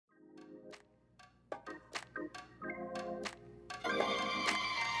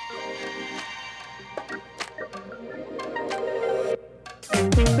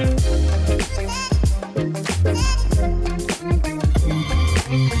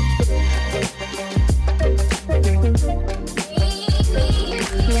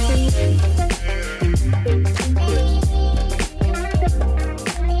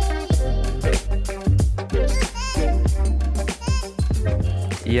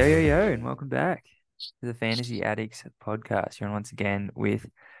Yo, and welcome back to the Fantasy Addicts podcast. You're on once again with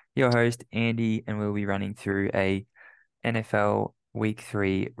your host, Andy, and we'll be running through a NFL Week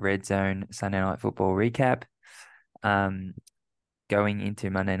 3 Red Zone Sunday Night Football recap, um, going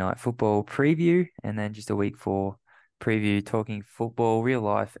into Monday Night Football preview, and then just a Week 4 preview, talking football, real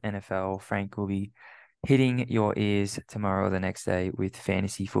life NFL. Frank will be hitting your ears tomorrow or the next day with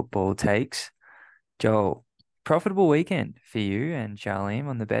fantasy football takes. Joel, profitable weekend for you and Charlene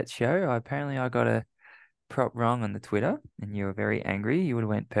on the bet show. Apparently, I got a prop wrong on the Twitter, and you were very angry. You would have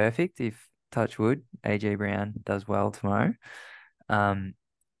went perfect if touch wood AJ Brown does well tomorrow. Um,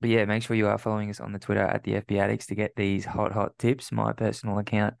 but yeah, make sure you are following us on the Twitter at the FB Addicts to get these hot tips. My personal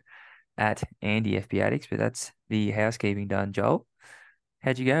account at Andy FB Addicts. But that's the housekeeping done. Joel,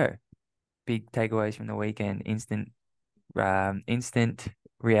 how'd you go? Big takeaways from the weekend. Instant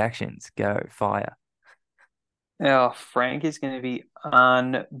reactions. Go fire. Oh, Frank is going to be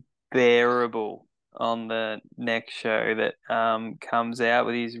unbearable on the next show that comes out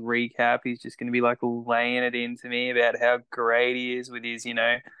with his recap. He's just going to be like laying it into me about how great he is with his,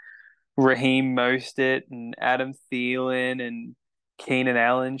 Raheem Mostert and Adam Thielen and Keenan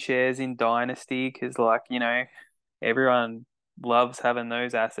Allen shares in Dynasty because, everyone loves having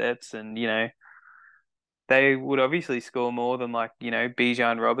those assets and, they would obviously score more than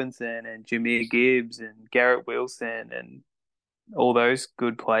Bijan Robinson and Jameer Gibbs and Garrett Wilson and all those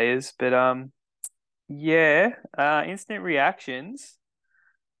good players. But instant reactions.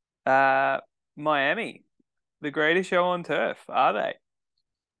 Uh, Miami, the greatest show on turf, are they?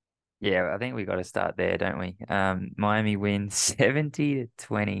 Yeah, I think we got to start there, don't we? Miami wins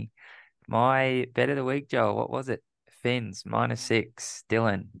 70-20. My bet of the week, Joel, what was it? Fins, -6.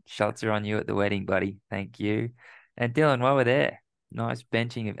 Dylan, shots are on you at the wedding, buddy. Thank you. And Dylan, while we're there, nice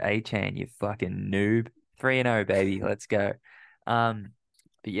benching of A-Chain, you fucking noob. 3-0, baby. Let's go. Um,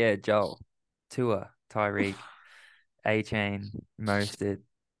 but yeah, Joel, Tua, Tyreek, A-Chain, Mostert,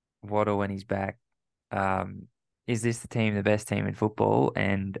 Waddle when he's back. Um, is this the team, the best team in football?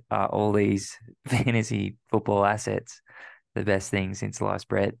 And are all these fantasy football assets the best thing since sliced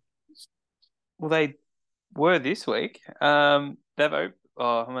bread? Well, they were this week. I'm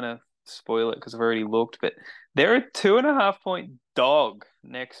gonna spoil it because I've already looked, but they're a 2.5 point dog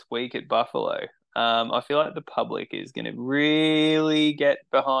next week at Buffalo. I feel like the public is going to really get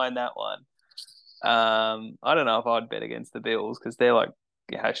behind that one. I don't know if I'd bet against the Bills because they're like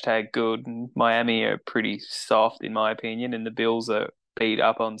hashtag good, and Miami are pretty soft in my opinion, and the Bills are beat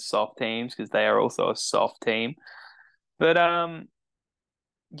up on soft teams because they are also a soft team. But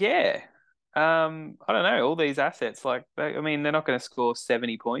yeah. I don't know. All these assets, I mean, they're not going to score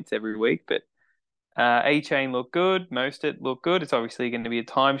 70 points every week, but A Chain look good, most it look good. It's obviously going to be a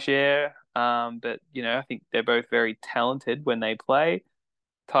timeshare. But I think they're both very talented when they play.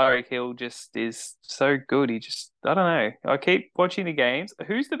 Tyreek Hill just is so good. I don't know. I keep watching the games.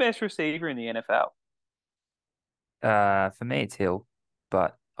 Who's the best receiver in the NFL? For me, it's Hill,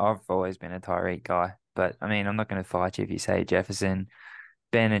 but I've always been a Tyreek guy. But I mean, I'm not going to fight you if you say Jefferson.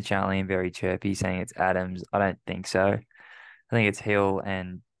 Ben and Charlie are very chirpy saying it's Adams. I don't think so. I think it's Hill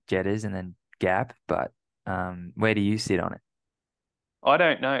and Jetters and then Gap. But where do you sit on it? I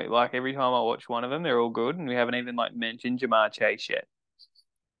don't know. Like every time I watch one of them, they're all good, and we haven't even mentioned Jamar Chase yet.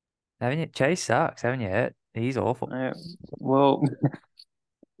 Haven't you? Chase sucks. Haven't you heard? He's awful. Uh, well,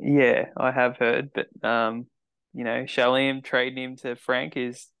 yeah, I have heard, but Shalem trading him to Frank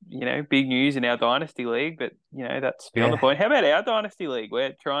is, big news in our dynasty league, but that's beyond the Yeah. point. How about our dynasty league?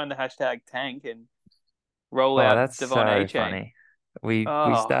 We're trying the hashtag tank and roll Oh, out that's Devon A so Chain. funny. We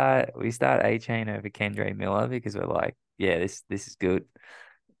Oh, start A Chain over Kendre Miller because we're like, yeah, this is good.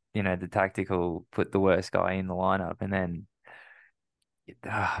 The tactical put the worst guy in the lineup, and then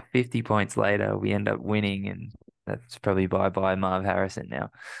 50 points later we end up winning, and that's probably bye bye Marv Harrison now.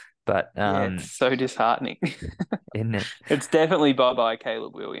 But yeah, it's so disheartening. isn't it? It's definitely bye bye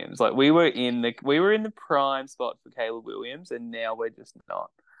Caleb Williams. Like we were in the prime spot for Caleb Williams, and now we're just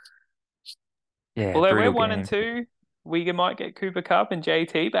not. Yeah, Although we're brutal one and game. two, we might get Cooper Cup and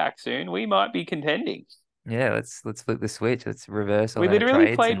JT back soon. We might be contending. Yeah, let's flip the switch. Let's reverse all We our literally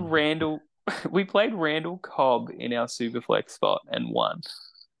trades played and Randall. We played Randall Cobb in our Superflex spot and won.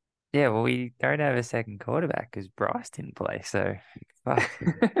 yeah, well, we don't have a second quarterback because Bryce didn't play. So fuck.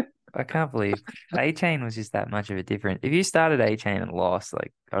 I can't believe A Chain was just that much of a difference. If you started A Chain and lost,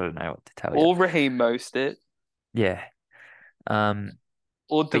 like I don't know what to tell you. Or Raheem Mostert Yeah. Um,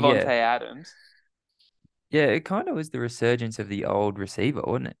 or but Devontae yeah, Adams. yeah, it kind of was the resurgence of the old receiver,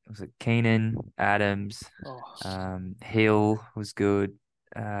 wasn't it? It was like Keenan, Adams, Oh, Hill was good.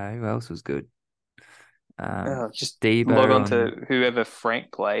 Who else was good? Just log Debo on on, to whoever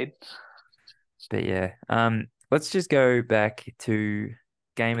Frank played. but yeah. Let's just go back to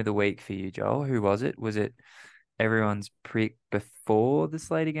game of the week for you, Joel. Who was it? Was it everyone's pick before the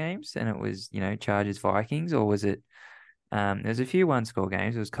Slater games, and it was, Chargers Vikings, or was it? There's a few one score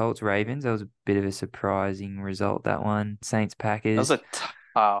games. It was Colts Ravens. That was a bit of a surprising result. That one. Saints That was Packers. a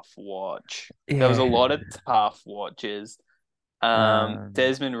tough watch. There was a Yeah. lot of tough watches. Um,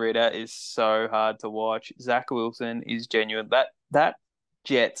 Desmond Ritter is so hard to watch. Zach Wilson is genuine. That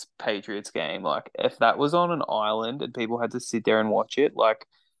Jets Patriots game, like if that was on an island and people had to sit there and watch it, like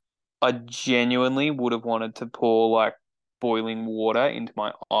I genuinely would have wanted to pour like boiling water into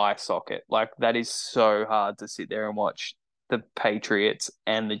my eye socket. Like that is so hard to sit there and watch the Patriots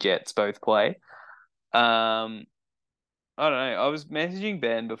and the Jets both play. Um, I don't know. I was messaging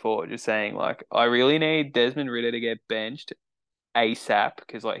Ben before, just saying like I really need Desmond Ritter to get benched ASAP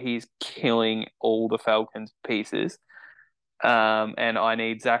because like he's killing all the Falcons pieces. And I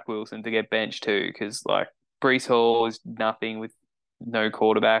need Zach Wilson to get benched too because like Brees Hall is nothing with no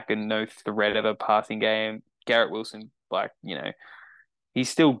quarterback and no threat of a passing game. Garrett Wilson, like he's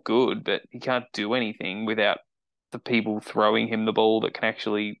still good, but he can't do anything without the people throwing him the ball that can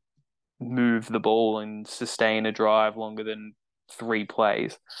actually move the ball and sustain a drive longer than 3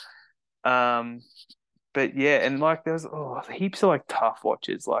 plays. Um, but yeah, and like there's heaps of like tough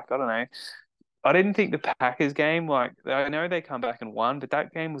watches. Like I don't know. I didn't think the Packers game, like I know they come back and won, but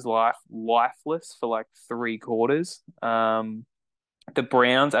that game was lifeless for like 3 quarters. The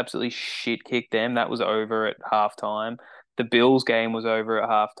Browns absolutely shit kicked them. That was over at halftime. The Bills game was over at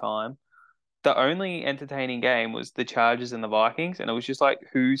halftime. The only entertaining game was the Chargers and the Vikings, and it was just like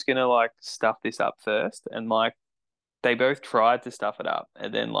who's gonna like stuff this up first? And like they both tried to stuff it up,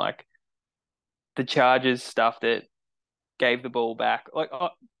 and then like the Chargers stuffed it, gave the ball back. Like,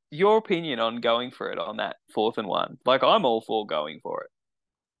 your opinion on going for it on that 4th and 1? Like, I'm all for going for it.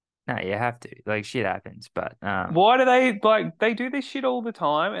 no, you have to. Like shit happens, but Why do they like they do this shit all the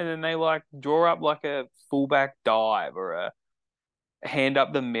time and then they like draw up like a fullback dive or a hand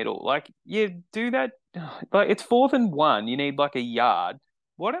up the middle? Like, you do that. Like, it's 4th and 1. You need like a yard.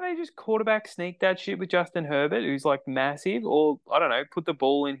 Why don't they just quarterback sneak that shit with Justin Herbert, who's like massive, or I don't know, put the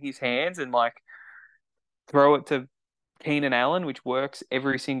ball in his hands and like throw it to Keenan Allen, which works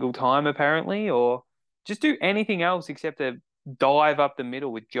every single time apparently, or just do anything else except to dive up the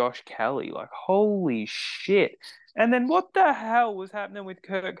middle with Josh Kelly. Like, holy shit. And then what the hell was happening with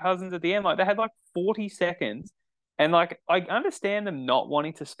Kirk Cousins at the end? Like, they had like 40 seconds. And like, I understand them not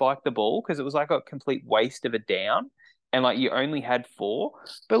wanting to spike the ball because it was like a complete waste of a down. And like, you only had 4.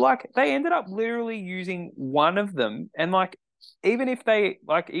 But like, they ended up literally using one of them. And like, even if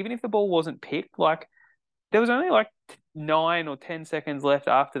the ball wasn't picked, like, there was only like 9 or 10 seconds left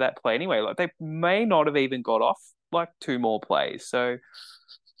after that play anyway. Like they may not have even got off like 2 more plays. So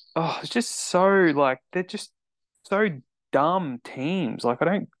it's just so like they're just so dumb teams. Like I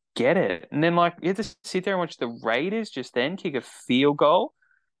don't get it. And then like you have to sit there and watch the Raiders just then kick a field goal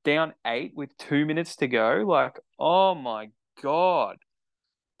down 8 with 2 minutes to go. Like, oh my God.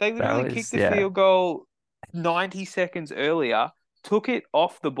 They that literally kicked was the yeah. field goal 90 seconds earlier, took it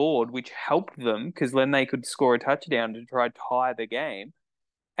off the board, which helped them because then they could score a touchdown to try to tie the game.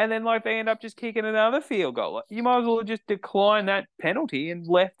 And then like they end up just kicking another field goal. Like, you might as well have just declined that penalty and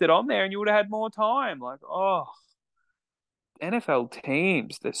left it on there and you would have had more time. Like, NFL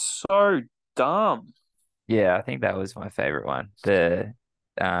teams, they're so dumb. Yeah, I think that was my favorite one. The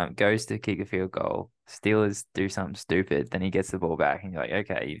goes to kick a field goal. Steelers do something stupid, then he gets the ball back, and you're like,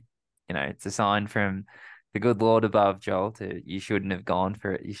 okay, it's a sign from the good Lord above, Joel, to you shouldn't have gone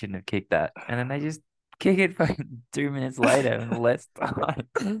for it. You shouldn't have kicked that. And then they just kick it for 2 minutes later and less time.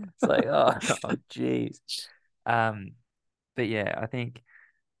 It's like, oh, jeez. Um, but yeah, I think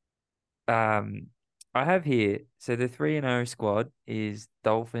um I have here, so the 3-0 squad is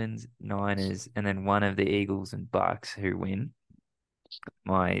Dolphins, Niners, and then one of the Eagles and Bucks who win.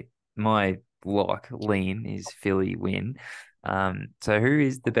 My lock lean is Philly win. So who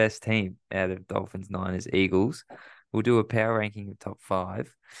is the best team out of Dolphins, Niners, Eagles? We'll do a power ranking of top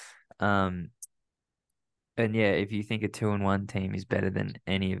five. Um, and yeah, if you think a 2-1 team is better than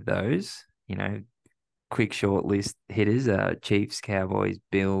any of those, quick short list hitters, Chiefs, Cowboys,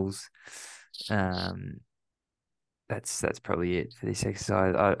 Bills. Um, that's probably it for this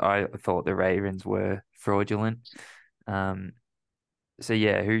exercise. I thought the Ravens were fraudulent. Um, So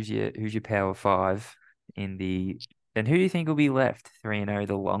yeah, who's your power five in the and who do you think will be left 3-0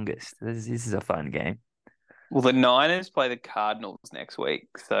 the longest? This is a fun game. Well, the Niners play the Cardinals next week.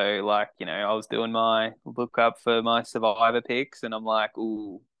 So, like, I was doing my look up for my survivor picks and I'm like,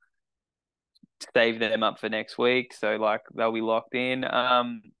 ooh, save them up for next week. So like they'll be locked in.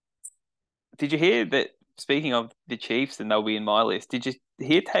 Did you hear that? Speaking of the Chiefs, and they'll be in my list. Did you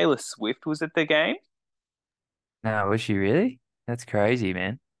hear Taylor Swift was at the game? No, was she really? That's crazy,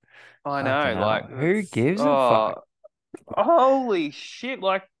 man. I Fucking know, like hell. Who it's gives a fuck? holy shit!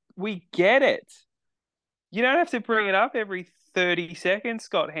 Like we get it. You don't have to bring it up every 30 seconds,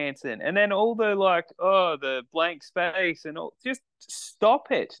 Scott Hansen. And then all the like, oh, the blank space and all, just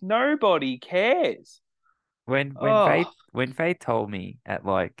stop it. Nobody cares. Oh, When Faith told me at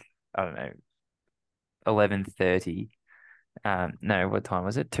like, I don't know, 11:30, no, what time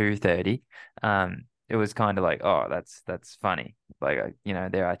was it? 2:30. It was kind of like, oh, that's funny. Like,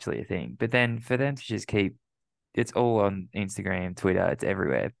 they're actually a thing. But then for them to just keep, it's all on Instagram, Twitter, it's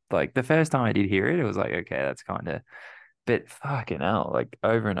everywhere. Like the first time I did hear it, it was like, okay, that's kind of, but fucking hell, like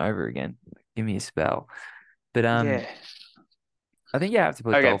over and over again. Give me a spell. But yeah. I think you have to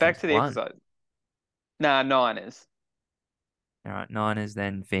put Okay, back Dolphins to the one. exercise. Nah, Niners. All right, Niners,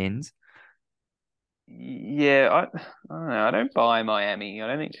 then Finns. Yeah, I don't know. I don't buy Miami. I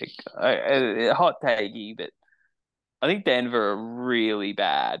don't think hot takey, but I think Denver are really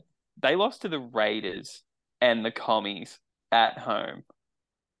bad. They lost to the Raiders and the Commies at home.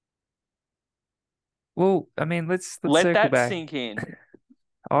 Well, I mean, let's Let circle that back. sink in.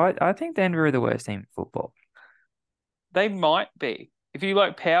 I think Denver are the worst team in football. They might be. If you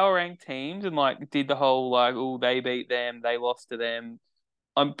like power rank teams and like did the whole like, oh, they beat them, they lost to them,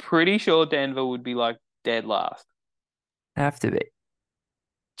 I'm pretty sure Denver would be like dead last. Have to be.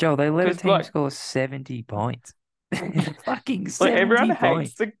 Joel, they let a Because team score 70 points. Fucking like 70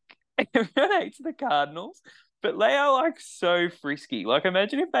 points. everyone hates the Cardinals, but they are like so frisky. Like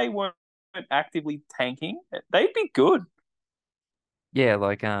imagine if they weren't actively tanking, they'd be good. Yeah,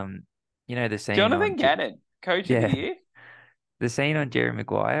 like the scene Jonathan on Gannon, coach of the yeah, year. the scene on Jerry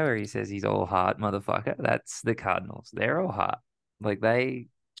Maguire where he says he's all heart, motherfucker. That's the Cardinals. They're all heart. Like they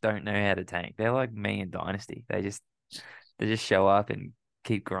don't know how to tank. They're like me in Dynasty. They just show up and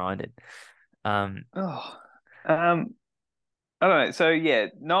keep grinding. Um, Oh, um, I don't know. So yeah,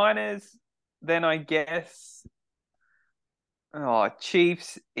 Niners. Then I guess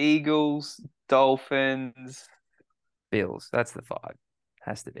Chiefs, Eagles, Dolphins. Bills. That's the five.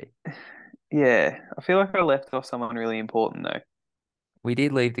 Has to be. Yeah, I feel like I left off someone really important though. We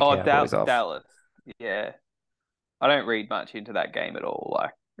did leave the Oh, Cowboys off. Dallas. Yeah, I don't read much into that game at all.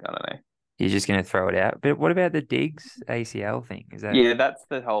 Like, I don't know. You're just gonna throw it out. But what about the Diggs ACL thing? Is that Yeah, that's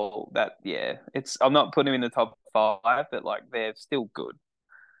the whole that. Yeah, it's. I'm not putting them in the top five, but like they're still good.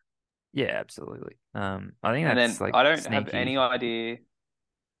 yeah, absolutely. I think And that's then like I don't have any sneaky. idea.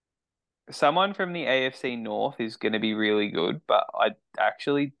 Someone from the AFC North is going to be really good, but I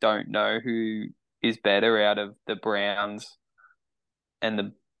actually don't know who is better out of the Browns and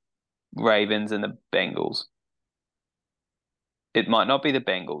the Ravens and the Bengals. It might not be the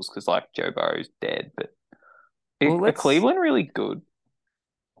Bengals because like Joe Burrow's dead, but Well, are let's Cleveland really good?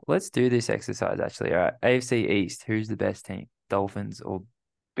 let's do this exercise actually. All right. AFC East, who's the best team? Dolphins or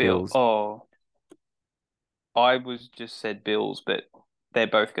Bill. Bills? Oh, I was just said Bills, but they're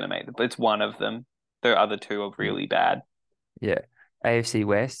both going to make but it's one of them. The other two are Yeah. really bad. Yeah. AFC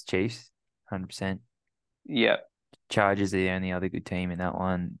West, Chiefs, 100%. Yeah, Chargers are the only other good team in that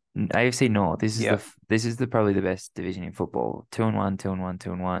one. AFC North, yeah, this is the probably the best division in football. 2-1, 2-1,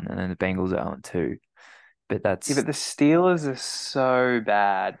 2-1, and then the Bengals are 0-2. But yeah. that's But the Steelers are so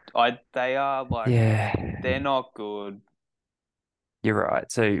bad. They are like yeah, they're not good. you're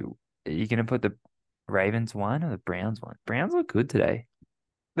right. So you're gonna put the Ravens one or the Browns one? Browns look good today.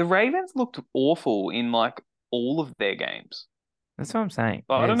 The Ravens looked awful in like all of their games. That's what I'm saying.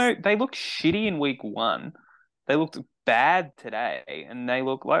 But I don't There's know. They looked shitty in week one. They looked bad today, and they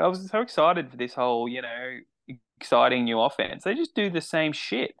look like I was so excited for this whole, exciting new offense. They just do the same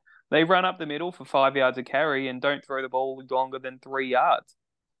shit. They run up the middle for 5 yards of carry and don't throw the ball longer than 3 yards.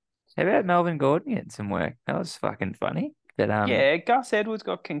 how about Melvin Gordon getting some work? That was fucking funny. But Yeah, Gus Edwards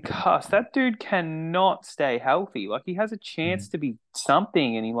got concussed. That dude cannot stay healthy. Like he has a chance mm, to be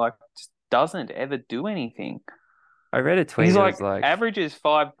something, and he like just doesn't ever do anything. I read a He's tweet. It was like like averages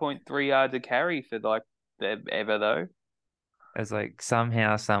 5.3 yards a carry for like ever though.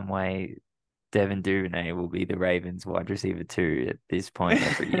 somehow, some way, Devin Duvernay will be the Ravens wide receiver two at this point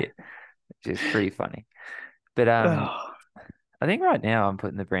every year, which is pretty funny. But Ugh. I think right now I'm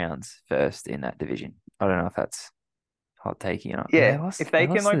putting the Browns first in that division. I don't know if that's hot taking or not, but Yeah, if they they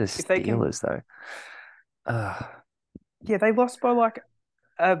can lost to the if they can Steelers though. Uh, yeah, they lost by like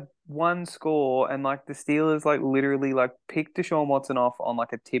a one score and like the Steelers like literally like picked Deshaun Watson off on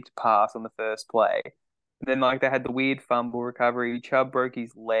like a tipped pass on the first play Then like they had the weird fumble recovery. Chubb broke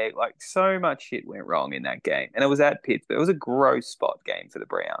his leg. Like so much shit went wrong in that game, and it was at Pittsburgh. It was a gross spot game for the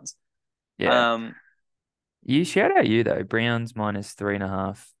Browns. Yeah. Um, You shout out you though. Browns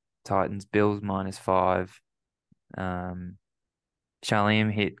 -3.5, Titans, Bills -5. Um, Shalem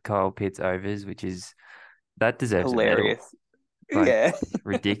hit Kyle Pitts overs, which is that deserves a medal. Hilarious. Like Yeah.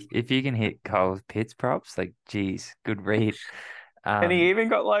 ridiculous. If you can hit Kyle Pitts props, like geez, good read. And Um, he even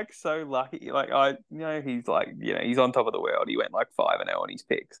got like so lucky. Like he's like, he's on top of the world. He went like 5-0 on his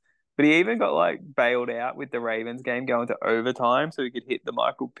picks. But he even got like bailed out with the Ravens game going to overtime so he could hit the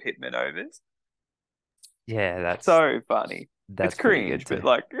Michael Pittman overs. yeah, So funny. It's that's pretty good cringe, too. but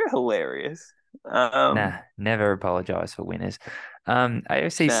like hilarious. Nah, never apologize for winners.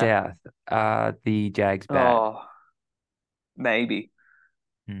 AFC Nah. South, the Jags bad? Oh, maybe.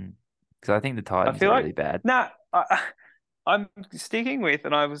 Hmm. Because I think the I Titans feel are like really bad. nah. I'm sticking with,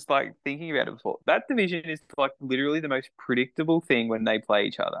 and I was like thinking about it before. That division is like literally the most predictable thing when they play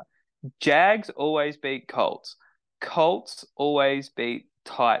each other. Jags always beat Colts. Colts always beat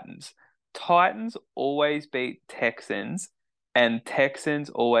Titans. Titans always beat Texans. And Texans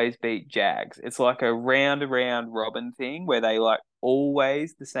always beat Jags. It's like a round robin thing where they like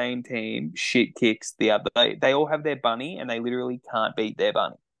always the same team shit kicks the other. They all have their bunny and they literally can't beat their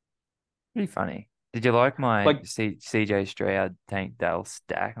bunny. Pretty funny. Did you like my Like, CJ Stroud Tank Dell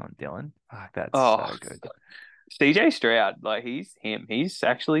stack on Dylan? Fuck, that's so oh, good. CJ Stroud, like he's him. He's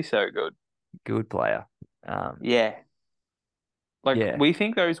actually so good. Good player. Um, Yeah. Like yeah. we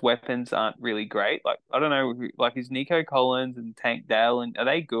think those weapons aren't really great. Like I don't know, like is Nico Collins and Tank Dell and are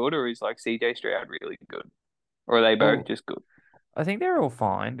they good or is like CJ Stroud really good? Or are they both Well, just good? I think they're all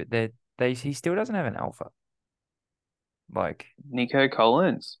fine, but he still doesn't have an alpha. Like, Nico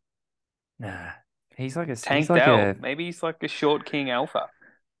Collins, nah. He's Tank like Dell, a maybe he's like a short king alpha.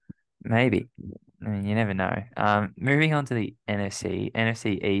 maybe. I mean, you never know. Moving on to the NFC.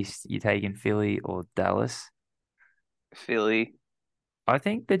 NFC East, you taking Philly or Dallas? Philly. I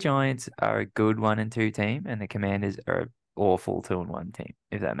think the Giants are a good 1 and 2 team, and the Commanders are an awful 2-1 team,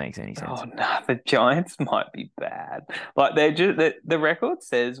 if that makes any Oh sense. no, the Giants might be bad. Like they're just the record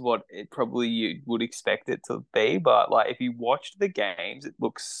says what it probably you would expect it to be, but like if you watched the games, it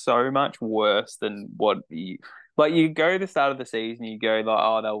looks so much worse than what you like. You go to the start of the season, you go like,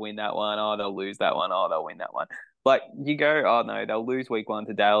 oh, they'll win that one, oh, they'll lose that one, oh, they'll win that one. Like you go, oh no, they'll lose week 1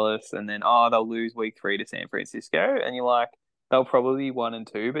 to Dallas, and then oh, they'll lose week 3 to San Francisco, and you're like, they'll probably be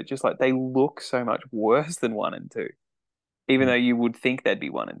 1-2, but just like they look so much worse than 1-2, even though Mm. you would think they'd be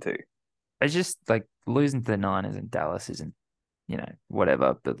 1-2. It's just like losing to the Niners and Dallas isn't,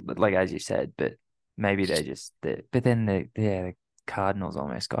 whatever. But like as you said, but maybe but then the Cardinals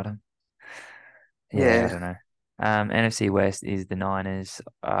almost got them. Yeah, I Yeah. don't know. NFC West is the Niners.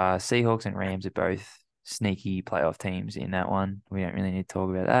 Seahawks and Rams are both sneaky playoff teams in that one. We don't really need to talk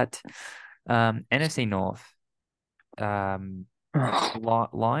about that. NFC North. Um,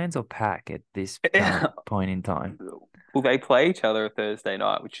 Lions or Pack at this current point in time? Well, they play each other a Thursday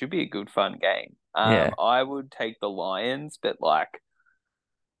night, which should be a good fun game. Yeah. I would take the Lions, but like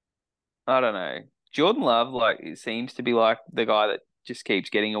I don't know. Jordan Love, like it seems to be like the guy that just keeps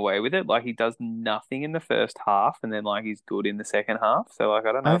getting away with it. Like he does nothing in the first half, and then like he's good in the second half. So like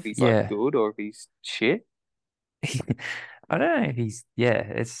I don't know if he's like Yeah. good or if he's shit. I don't know if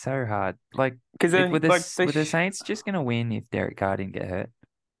it's so hard. Like Because then with like this with the Saints just gonna win if Derek Carr didn't get hurt.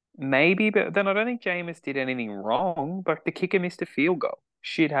 maybe, but then I don't think Jameis did anything wrong. Like the kicker missed a field goal.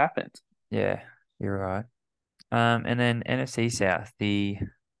 Shit happens. Yeah, you're right. And then NFC South, the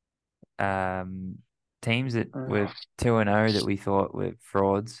um teams that were 2-0 that we thought were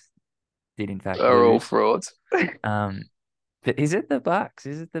frauds did in fact Are all lose. frauds. Um, but is it the Bucks?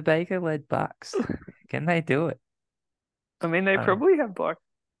 Is it the Baker-led Bucks? Can they do it? I mean, they I don't know. probably have like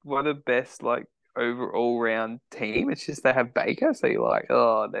one of the best like overall round team. It's just they have Baker, so you're like,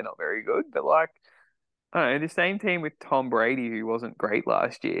 oh, they're not very good. But like, I don't know, the same team with Tom Brady, who wasn't great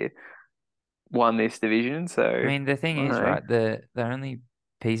last year, won this division. So I mean, the I thing don't is, know. right, the only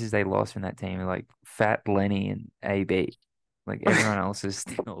pieces they lost from that team are like Fat Lenny and AB. Like everyone else is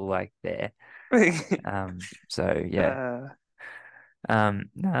still like there. So yeah. uh,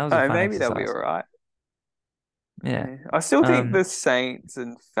 No, that was a oh, fun maybe they'll be all exercise. right. Yeah. Yeah. I still think Um, the Saints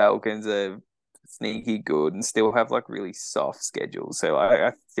and Falcons are sneaky good and still have like really soft schedules. So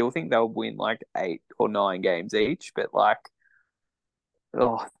I still think they'll win like 8 or 9 games each. But like,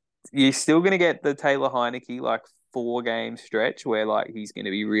 oh, you're still going to get the Taylor Heineke like 4 game stretch where like he's going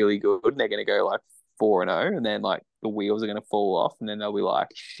to be really good and they're going to go like 4-0 and then like the wheels are going to fall off and then they'll be like,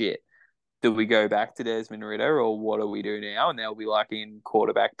 shit, do we go back to Desmond Ritter or what do we do now? And they'll be like in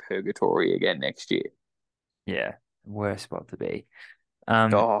quarterback purgatory again next year. Yeah, worst spot to be.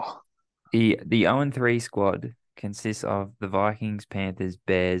 Um, Oh, the 0-3 squad consists of the Vikings, Panthers,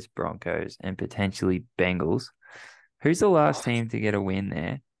 Bears, Broncos, and potentially Bengals. Who's the last oh, team to get a win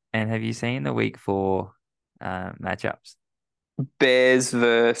there? And have you seen the week four matchups? Bears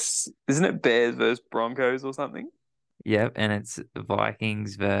versus, isn't it Bears versus Broncos or something? Yep, and it's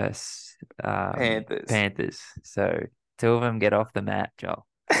Vikings versus Panthers. Panthers. So two of them get off the mat, Joel.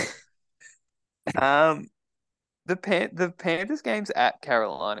 Um, the Panthers game's at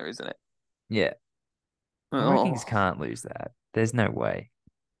Carolina, isn't it? Yeah, Vikings Oh, can't lose that. There's no way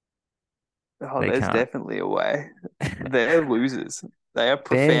oh, they there's can't. definitely a way. They're losers. They are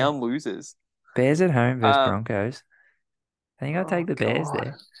Bears, profound losers. Bears at home versus Um, Broncos. I think I'll take oh the Bears God,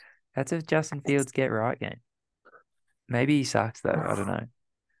 there. That's a Justin Fields get right game. Maybe he sucks though. I don't know.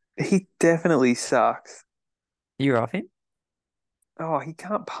 he definitely sucks. You're off him? Oh, he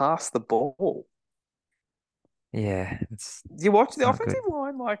can't pass the ball. Yeah, You watch it's the not offensive good.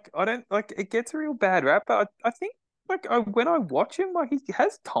 line, like I don't like it gets a real bad rap, but I think when I watch him, like he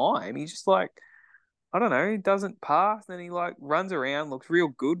has time. He's just like I don't know, he doesn't pass, then he like runs around, looks real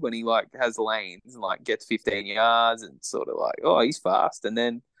good when he like has lanes and like gets 15 yards and sort of like, oh, he's fast. And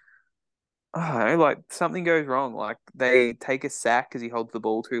then I don't know, like something goes wrong. Like they take a sack because he holds the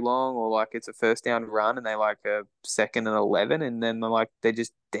ball too long, or like it's a first down run and they like a second and 11, and then they're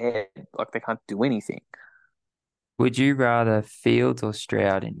just dead. Like they can't do anything. Would you rather Fields or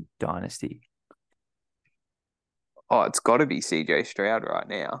Stroud in Dynasty? Oh, it's got to be CJ Stroud right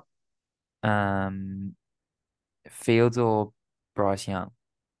now. Um, Fields or Bryce Young?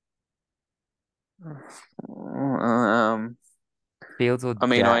 Um, Fields or I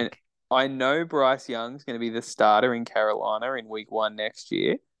mean, Dak? I know Bryce Young's going to be the starter in Carolina in Week 1 next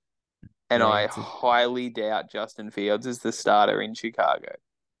year, and Yeah, I highly doubt Justin Fields is the starter in Chicago.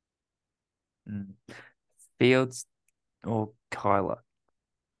 mm, Fields or Kyler?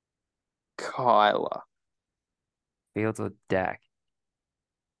 Kyler. Fields or Dak?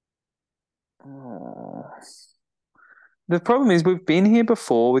 Oh. The problem is we've been here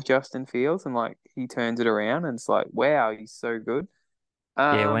before with Justin Fields, and like he turns it around, and it's like, wow, he's so good.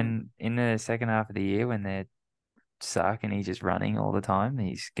 Yeah, Um, when in the second half of the year when they're suck and he's just running all the time,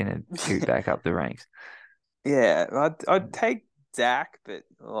 he's gonna shoot back up the ranks. yeah, I'd take Dak, but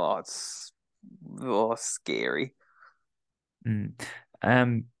it's scary. Mm.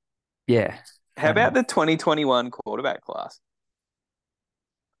 Um, yeah, How funny about enough. the 2021 quarterback class?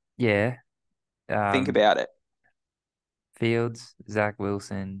 Yeah, Think um, about it. Fields, Zach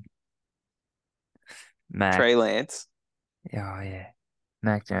Wilson, Trey Mac. Lance, Oh yeah,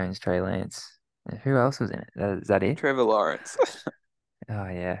 Mac Jones, Trey Lance. Who else was in it? Is that it? Trevor Lawrence. Oh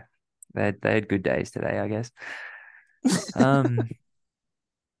yeah, they had good days today, I guess. Um,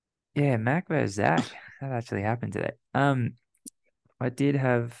 yeah, Mac versus Zach. That actually happened today. I did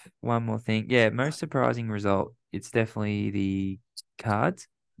have one more thing. Yeah, most surprising result. It's definitely the Cards.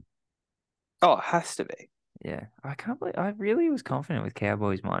 Oh, it has to be. Yeah, I can't believe I really was confident with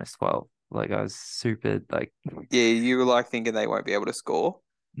Cowboys minus 12. Like I was super like Yeah, you were like thinking they won't be able to score.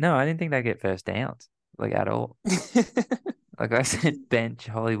 no, I didn't think they'd get first downs like at all. Like I said, bench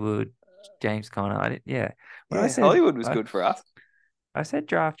Hollywood, James Conner. Yeah, when I Yeah, said Hollywood was good for us. I said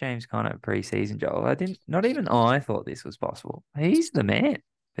draft James Conner preseason, Joel. I didn't. Not even I thought this was possible. He's the man.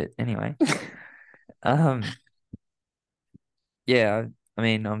 But anyway, um, yeah. I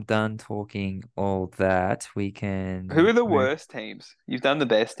mean, I'm done talking all that. We Who can are the move. worst teams? You've done the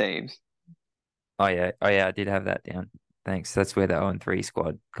best teams. Oh yeah, I did have that down. Thanks. That's where the 0-3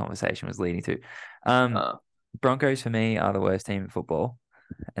 squad conversation was leading to. Um, Uh, Broncos for me are the worst team in football,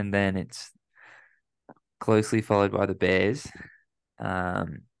 and then it's closely followed by the Bears.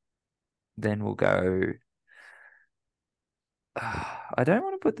 Um, then we'll go. I don't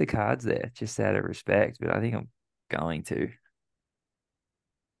want to put the Cards there just out of respect, but I think I'm going to.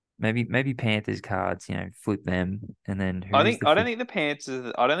 Maybe Panthers Cards, flip them, and then who's the I don't fifth? think the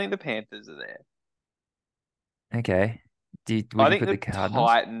Panthers. I don't think the Panthers are there. Okay, would I you think put the the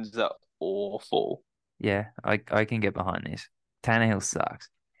Cardinals? Titans are awful. Yeah, I can get behind this. Tannehill sucks.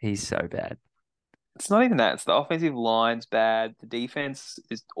 He's so bad. It's not even that. It's the offensive line's bad. The defense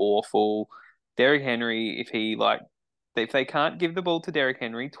is awful. Derrick Henry, if they can't give the ball to Derrick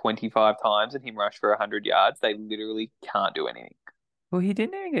Henry 25 times and him rush for 100 yards, they literally can't do anything. Well, he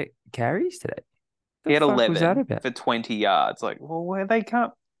didn't even get carries today. The He had fuck was that 11 about? for 20 yards. Like, well, where they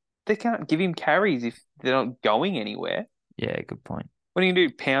can't give him carries if they're not going anywhere. Yeah, good point. What are you gonna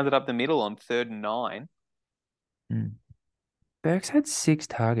do? Pound it up the middle on 3rd and 9? Mm. Burks had 6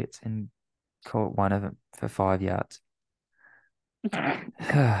 targets and caught one of them for 5 yards.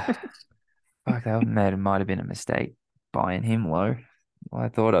 Fuck, that might have been a mistake buying him low. Well, I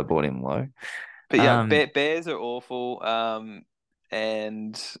thought I bought him low. But yeah, Um, Bears are awful.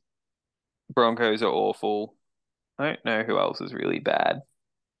 And Broncos are awful. I don't know who else is really bad.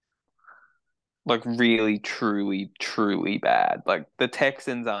 Like really, truly, truly bad. Like the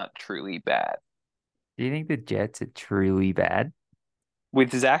Texans aren't truly bad. do you think the Jets are truly bad?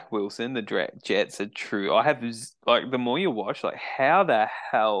 With Zach Wilson, the Jets are true. I have like the more you watch, like how the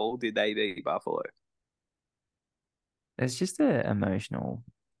hell did they beat Buffalo? It's just a emotional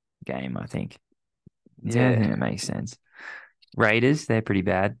game, I think. It's the only Yeah. thing that makes sense. Raiders, they're pretty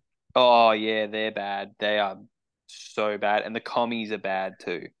bad. Oh yeah, they're bad. They are so bad, and the commies are bad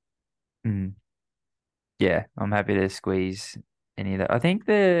too. Mm, yeah, I'm happy to squeeze any of that. I think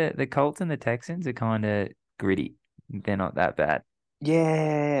the Colts and the Texans are kind of gritty. They're not that bad.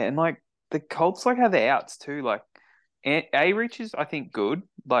 Yeah, and like the Colts like have the outs too. Like A-Rich is I think good.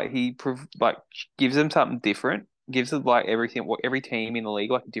 Like like gives them something different. Gives them like everything what every team in the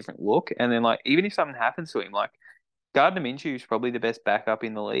league like a different look. And then like even if something happens to him, like Gardner Minshew is probably the best backup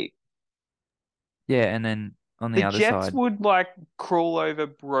in the league. Yeah, and then on The the other Jets side, would like crawl over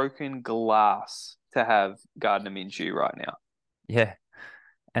broken glass to have Gardner Minshew right now. yeah,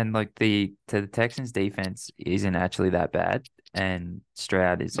 and like the Texans defense isn't actually that bad, and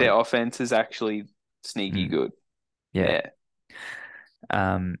Stroud is Their like, offense is actually sneaky mm, good. yeah, Yeah.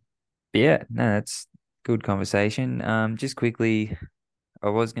 um, yeah, no, that's good conversation. Just quickly, I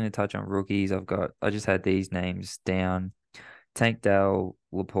was going to touch on rookies. I just had these names down: Tank Dell,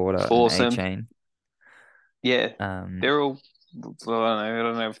 Laporta, and A Awesome. Chain. Yeah. Um, They're all well, I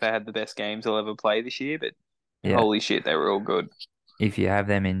don't know if they had the best games they'll ever play this year, but yeah, holy shit, they were all good. if you have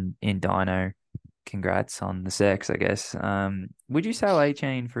them in Dino, congrats on the sex, I guess. Would you sell A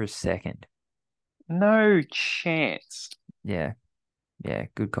Chain for a second? No chance. Yeah, yeah,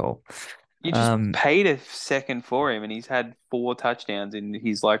 good call. You just Um, paid a second for him, and he's had 4 touchdowns in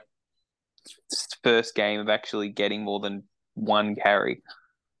his like first game of actually getting more than one carry.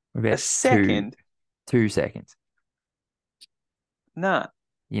 A about second? 2 seconds. Nah.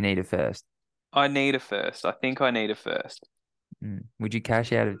 You need it first. I need a first. I think I need a first. Would you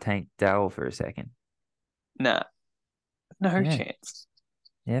cash out of Tank Dell for a second? Nah. No Yeah, chance.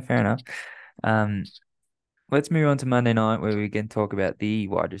 yeah, fair enough. Um, let's move on to Monday night where we can talk about the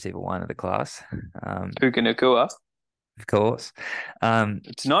wide receiver one of the class. Um, Puka Nakua. of course. Um,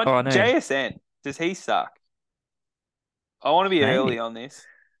 It's not oh no, JSN. Does he suck? I want to be early maybe on this.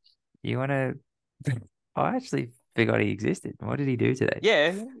 you want to. I actually forgot he existed. What did he do today?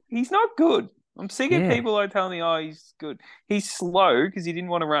 Yeah, he's not good. I'm sick of Yeah, people like telling me, "Oh, he's good." He's slow because he didn't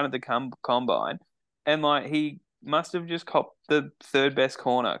want to run at the combine, and like he must have just copped the third best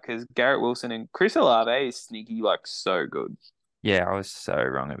corner because Garrett Wilson and Chris Olave is sneaky, like so good. yeah, I was so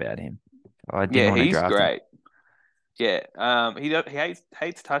wrong about him. I didn't Yeah, want to he's draft him. great. Yeah, he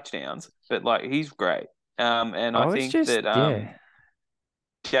hates touchdowns, but like he's great. And I I was think just, that yeah,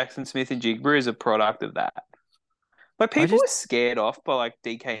 Jackson Smith and Jigba is a product of that. Like I people just, are scared off by like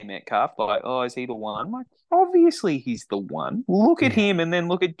DK Metcalf, by like, oh, is he the one? Like, obviously he's the one. Look at yeah, him and then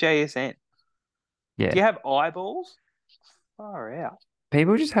look at JSN. Do yeah. you have eyeballs? Far out.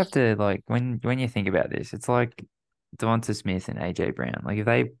 People just have to like when you think about this, it's like Devonta Smith and AJ Brown. Like if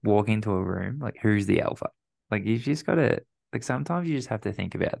they walk into a room, like who's the alpha? Like you just gotta like sometimes you just have to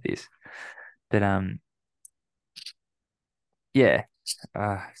think about this. But yeah,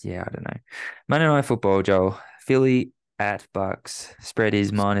 yeah, I don't know. Monday Night Football, Joel. Philly at Bucks. Spread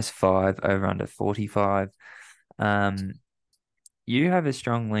is -5 over under 45. Um, you have a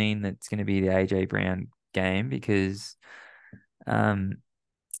strong lean that's going to be the AJ Brown game because um,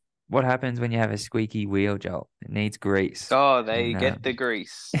 what happens when you have a squeaky wheel, Joel? It needs grease, Oh, they and get the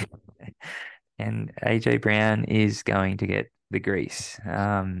grease. and AJ Brown is going to get the grease.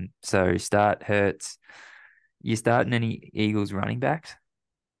 So start Hurts. You starting any Eagles running backs?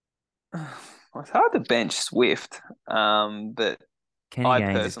 It's hard to bench Swift, but Kenny I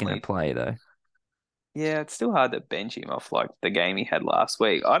Gaines is going to personally, play though. yeah, it's still hard to bench him off like the game he had last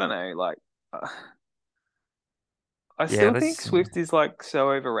week. I don't know, like uh, I Yeah, still think let's Swift is like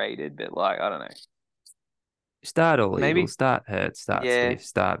so overrated, but like I don't know. start all Eagles. Maybe Start Hurts. Start yeah, Swift.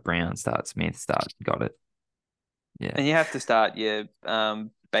 Start Brown. Start Smith. Start. Got it. Yeah. and you have to start your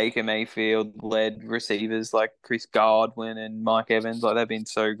Baker Mayfield led receivers like Chris Godwin and Mike Evans. Like they've been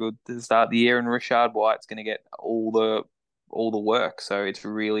so good to start the year, and Rashad White's going to get all the work. So it's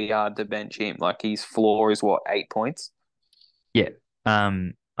really hard to bench him. Like his floor is what 8 points. Yeah.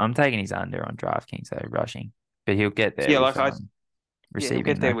 I'm taking his under on DraftKings, so rushing, but he'll get there Yeah, with he'll receiving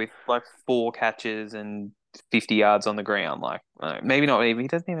get there though. with like 4 catches and 50 yards on the ground. Like maybe not even. He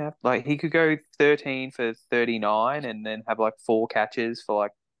doesn't even have like he could go 13 for 39 and then have like four catches for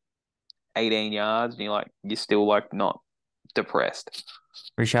like 18 yards, and you're still like not depressed.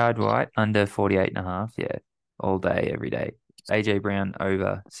 Rashad White under 48 and a half. Yeah. All day, every day. AJ Brown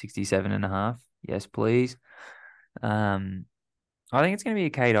over 67 and a half. Yes, please. Um, I think it's going to be a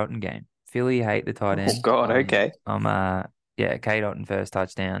Kate Otten game. Philly hate the tight Oh end. God, okay. Yeah, Kate Otten first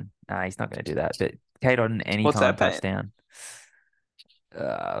touchdown. Nah, he's not going to do that. But Kate Otten What's anytime that paying? touchdown.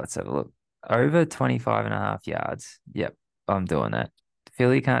 Let's have a look. Over 25 and a half yards. Yep, I'm doing that.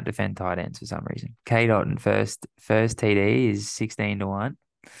 Philly can't defend tight ends for some reason. Kate Otten first TD is 16 to 1.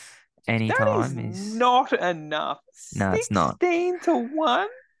 That is Anytime is not enough. no, it's not. 16 to 1?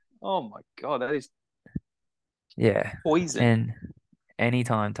 Oh my God, that is Yeah. poison. And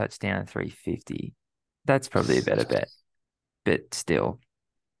anytime touchdown 350. That's probably a better bet. But still,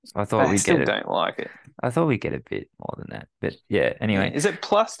 I thought I we'd get still it. don't like it. I thought we'd get a bit more than that. But yeah, Yeah. anyway, Is it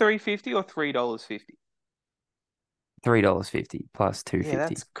plus 350 or $3.50? $3.50 plus Yeah,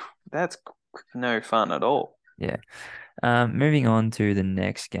 250. that's no fun at all. Yeah. Moving on to the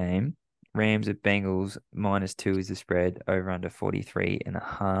next game. Rams at Bengals -2 is the spread over under 43 and a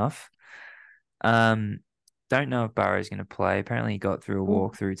half. Um, don't know if Burrow's going to play. Apparently he got through a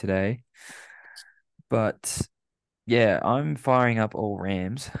walkthrough today. But yeah, I'm firing up all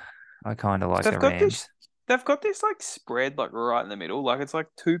Rams. I kind of like They've the got Rams. this they've got this like spread like right in the middle. Like it's like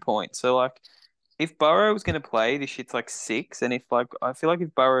 2 points. So like if Burrow was gonna play, this shit's like six. And if like I feel like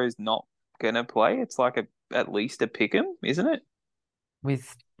if Burrow's not gonna play, it's like a at least a pick 'em, isn't it?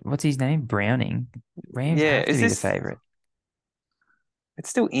 With what's his name? Browning. Rams Yeah. have to Is be the this favorite. it's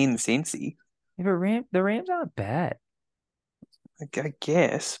still in Cincy, Yeah, but the Rams aren't bad. I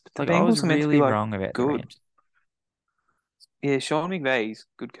guess. But the Like I was Bengals are meant to be really like wrong about the good. Rams. Yeah, Sean McVay's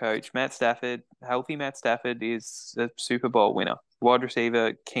good coach. Matt Stafford, healthy Matt Stafford is a Super Bowl winner. Wide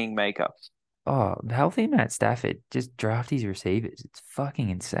receiver, king maker. Oh, healthy Matt Stafford. Just draft his receivers. It's fucking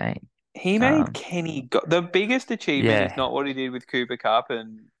insane. He made Um, Kenny go the biggest achievement is yeah. not what he did with Cooper Cup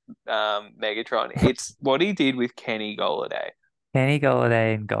and Megatron. It's what he did with Kenny Golladay. Kenny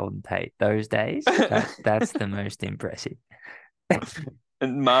Golladay and Golden Tate. Those days, that's the most impressive.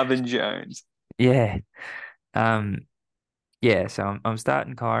 And Marvin Jones. Yeah. Um, yeah, so I'm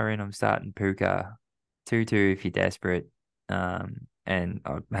starting Kyron, I'm starting Puka. 2-2 if you're desperate. And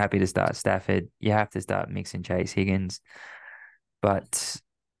I'm happy to start Stafford. You have to start mixing Chase Higgins. But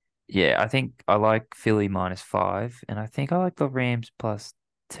yeah, I think I like Philly -5, and I think I like the Rams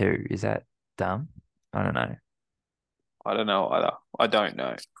 +2. Is that dumb? I don't know. I don't know either. I don't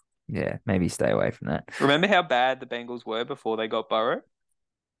know. Yeah, maybe stay away from that. Remember how bad the Bengals were before they got Burrow?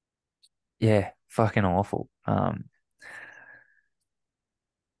 Yeah, fucking awful.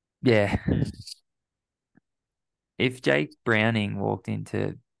 Yeah. Mm. If Jake Browning walked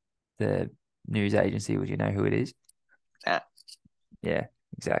into the news agency, would you know who it is? Nah. Yeah,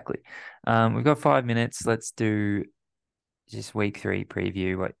 exactly. We've got 5 minutes. Let's do just week 3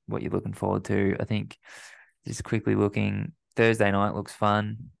 preview. What you're looking forward to? I think just quickly looking. Thursday night looks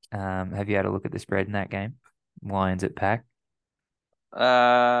fun. Have you had a look at the spread in that game? Lions at Pack. It's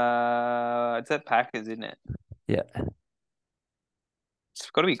at Packers, isn't it? Yeah, It's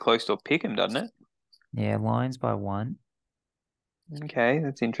got to be close to a pick 'em, doesn't it? yeah. Lions by 1. Okay,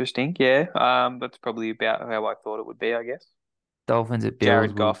 that's interesting. Yeah, that's probably about how I thought it would be, I guess. Dolphins at Bills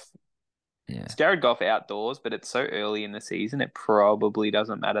Jared will. Goff. Yeah. It's Jared Goff outdoors, but it's so early in the season, it probably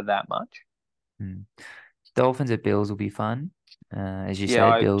doesn't matter that much. Hmm. Dolphins at Bills will be fun. As you Yeah, said,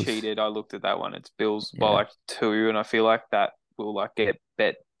 I Bills. cheated. I looked at that one. It's Bills by Yeah. like two, and I feel like that will like get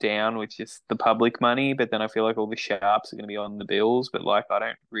bet down with just the public money. But then I feel like all the sharps are going to be on the Bills. But like, I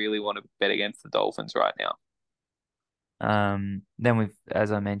don't really want to bet against the Dolphins right now. Then we've,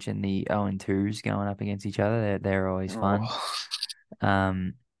 as I mentioned, the 0-2s going up against each other. They're always fun. Oh.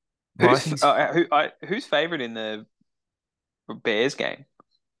 Um, Vikings, Who's favorite in the Bears game?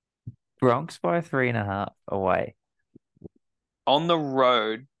 Bronx by 3.5 away. On the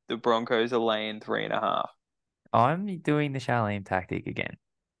road, the Broncos are laying 3.5. I'm doing the Charlene tactic again.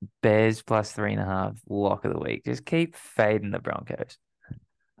 Bears +3.5, lock of the week. Just keep fading the Broncos.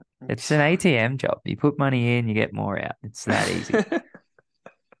 It's an ATM job. You put money in, you get more out. It's that easy.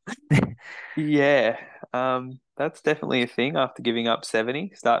 Yeah, that's definitely a thing after giving up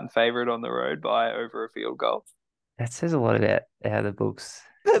 70, starting favorite on the road by over a field goal. That says a lot about how the books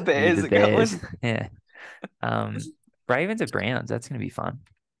The view Bears the are Bears. going. Yeah. Um, Ravens at Browns. That's going to be fun.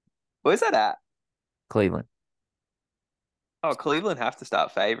 Where's that at? Cleveland. Oh, Cleveland have to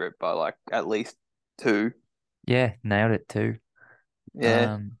start favorite by like at least two. Yeah, nailed it too.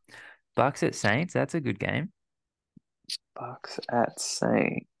 Yeah. Um, Bucks at Saints. That's a good game. Bucks at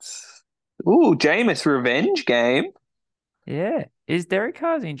Saints. Ooh, Jameis revenge game. Yeah. Is Derek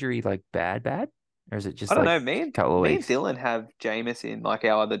Carr's injury like bad, or is it I just don't like know. a couple of Me and weeks? Dylan have Jameis in like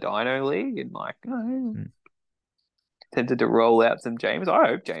our other Dino league, and like Mm, tempted to roll out some Jameis. I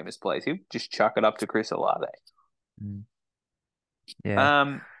hope Jameis plays. He'll just chuck it up to Chris Olave. mm. Yeah.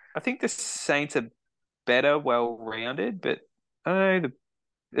 Um, I think the Saints are better, well rounded, but I don't know.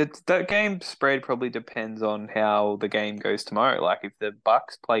 It's that game spread probably depends on how the game goes tomorrow. Like if the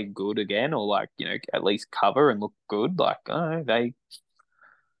Bucks play good again, or like at least cover and look good. Like I don't know,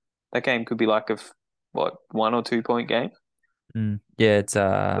 that game could be like what 1 or 2 point game. Yeah, it's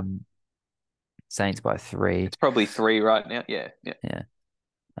Saints by three. It's probably three right now. Yeah, yeah. Yeah.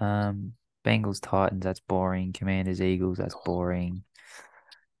 Um, Bengals Titans, that's boring. Commanders Eagles, that's boring.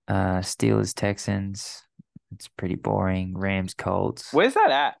 Steelers Texans, it's pretty boring. Rams Colts. Where's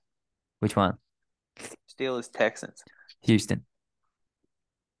that at? Which one? Steelers Texans. Houston.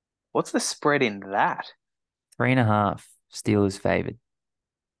 What's the spread in that? 3.5. Steelers favored.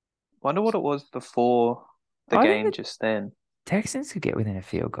 Wonder what it was before the I think game the just then. Texans could get within a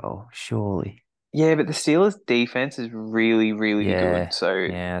field goal, surely. Yeah, but the Steelers defense is really, really good. Yeah, So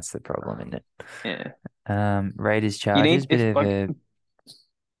yeah, that's the problem, isn't it? yeah, Raiders you Chargers, need bit if of like a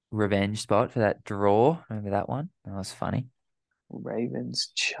revenge spot for that draw. Remember that one? That was funny.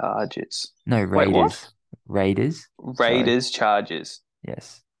 Ravens Chargers. No, Wait, what? Raiders. Raiders. Sorry. Raiders Chargers.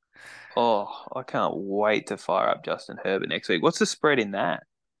 Yes. Oh, I can't wait to fire up Justin Herbert next week. What's the spread in that?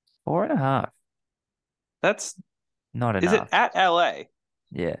 4.5. That's Not is it enough. at LA?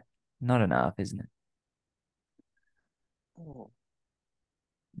 Yeah. Not enough, isn't it? Oh,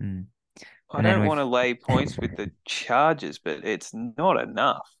 Mm. I And then don't want to we've lay points with the Chargers, but it's not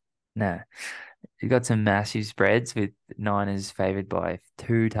enough. no. You've got some massive spreads with Niners favored by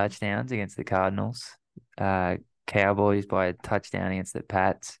 2 touchdowns against the Cardinals. Uh, Cowboys by a touchdown against the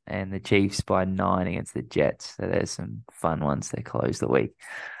Pats, and the Chiefs by 9 against the Jets. So there's some fun ones to close the week.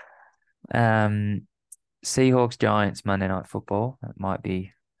 Um, Seahawks Giants Monday Night Football. That might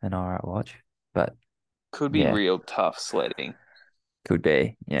be an alright watch, but Could be yeah, real tough sledding. could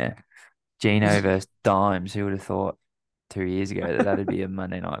be. Yeah, Geno versus Dimes. Who would have thought 2 years ago that that'd be a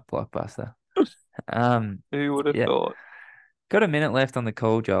Monday night blockbuster? Um, Who would have yeah. thought? Got a minute left on the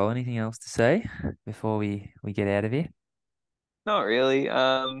call, Joel. Anything else to say before we get out of here? Not really.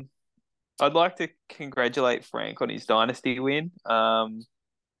 I'd like to congratulate Frank on his dynasty win.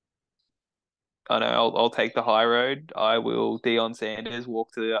 I know I'll take the high road. I will Deion Sanders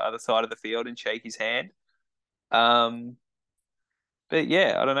walk to the other side of the field and shake his hand. Um, but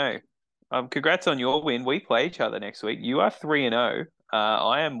yeah, I don't know. Congrats on your win. We play each other next week. You are 3-0.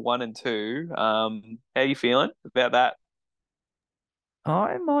 I am 1-2. How you feeling about that?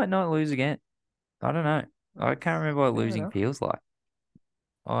 I might not lose again. I don't know. I can't remember what Fair losing enough. feels like.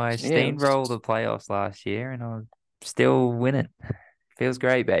 I Yeah, steamrolled the playoffs last year and I'm still winning. Feels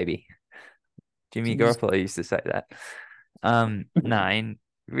great, baby. Jimmy Garoppolo used to say that. No, and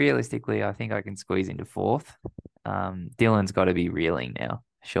realistically, I think I can squeeze into fourth. Dylan's got to be reeling now,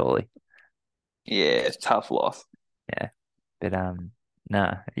 surely. yeah, tough loss. Yeah, but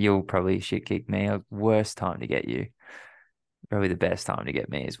nah, you'll probably shit kick me. Worst time to get you. Probably the best time to get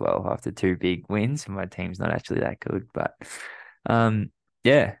me as well after 2 big wins. My team's not actually that good, but um,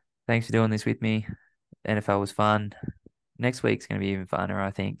 yeah. Thanks for doing this with me. NFL was fun. Next week's going to be even funner,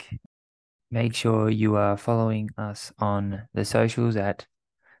 I think. Make sure you are following us on the socials at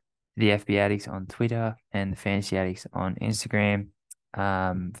the FB Addicts on Twitter and the Fantasy Addicts on Instagram.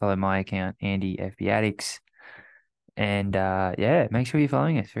 Follow my account, Andy FB Addicts. And yeah, make sure you're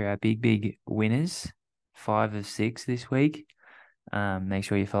following us for our big winners. 5 of 6 this week. Make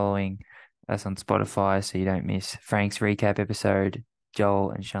sure you're following us on Spotify so you don't miss Frank's recap episode,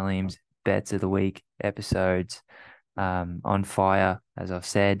 Joel and Shalim's bets of the week episodes. On fire, as I've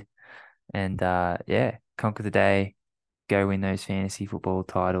said. And yeah, conquer the day, go win those fantasy football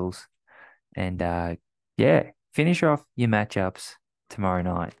titles. And yeah, finish off your matchups tomorrow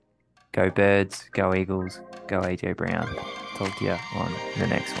night. Go Birds, go Eagles, go AJ Brown. Talk to you on the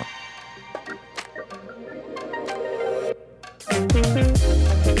next one.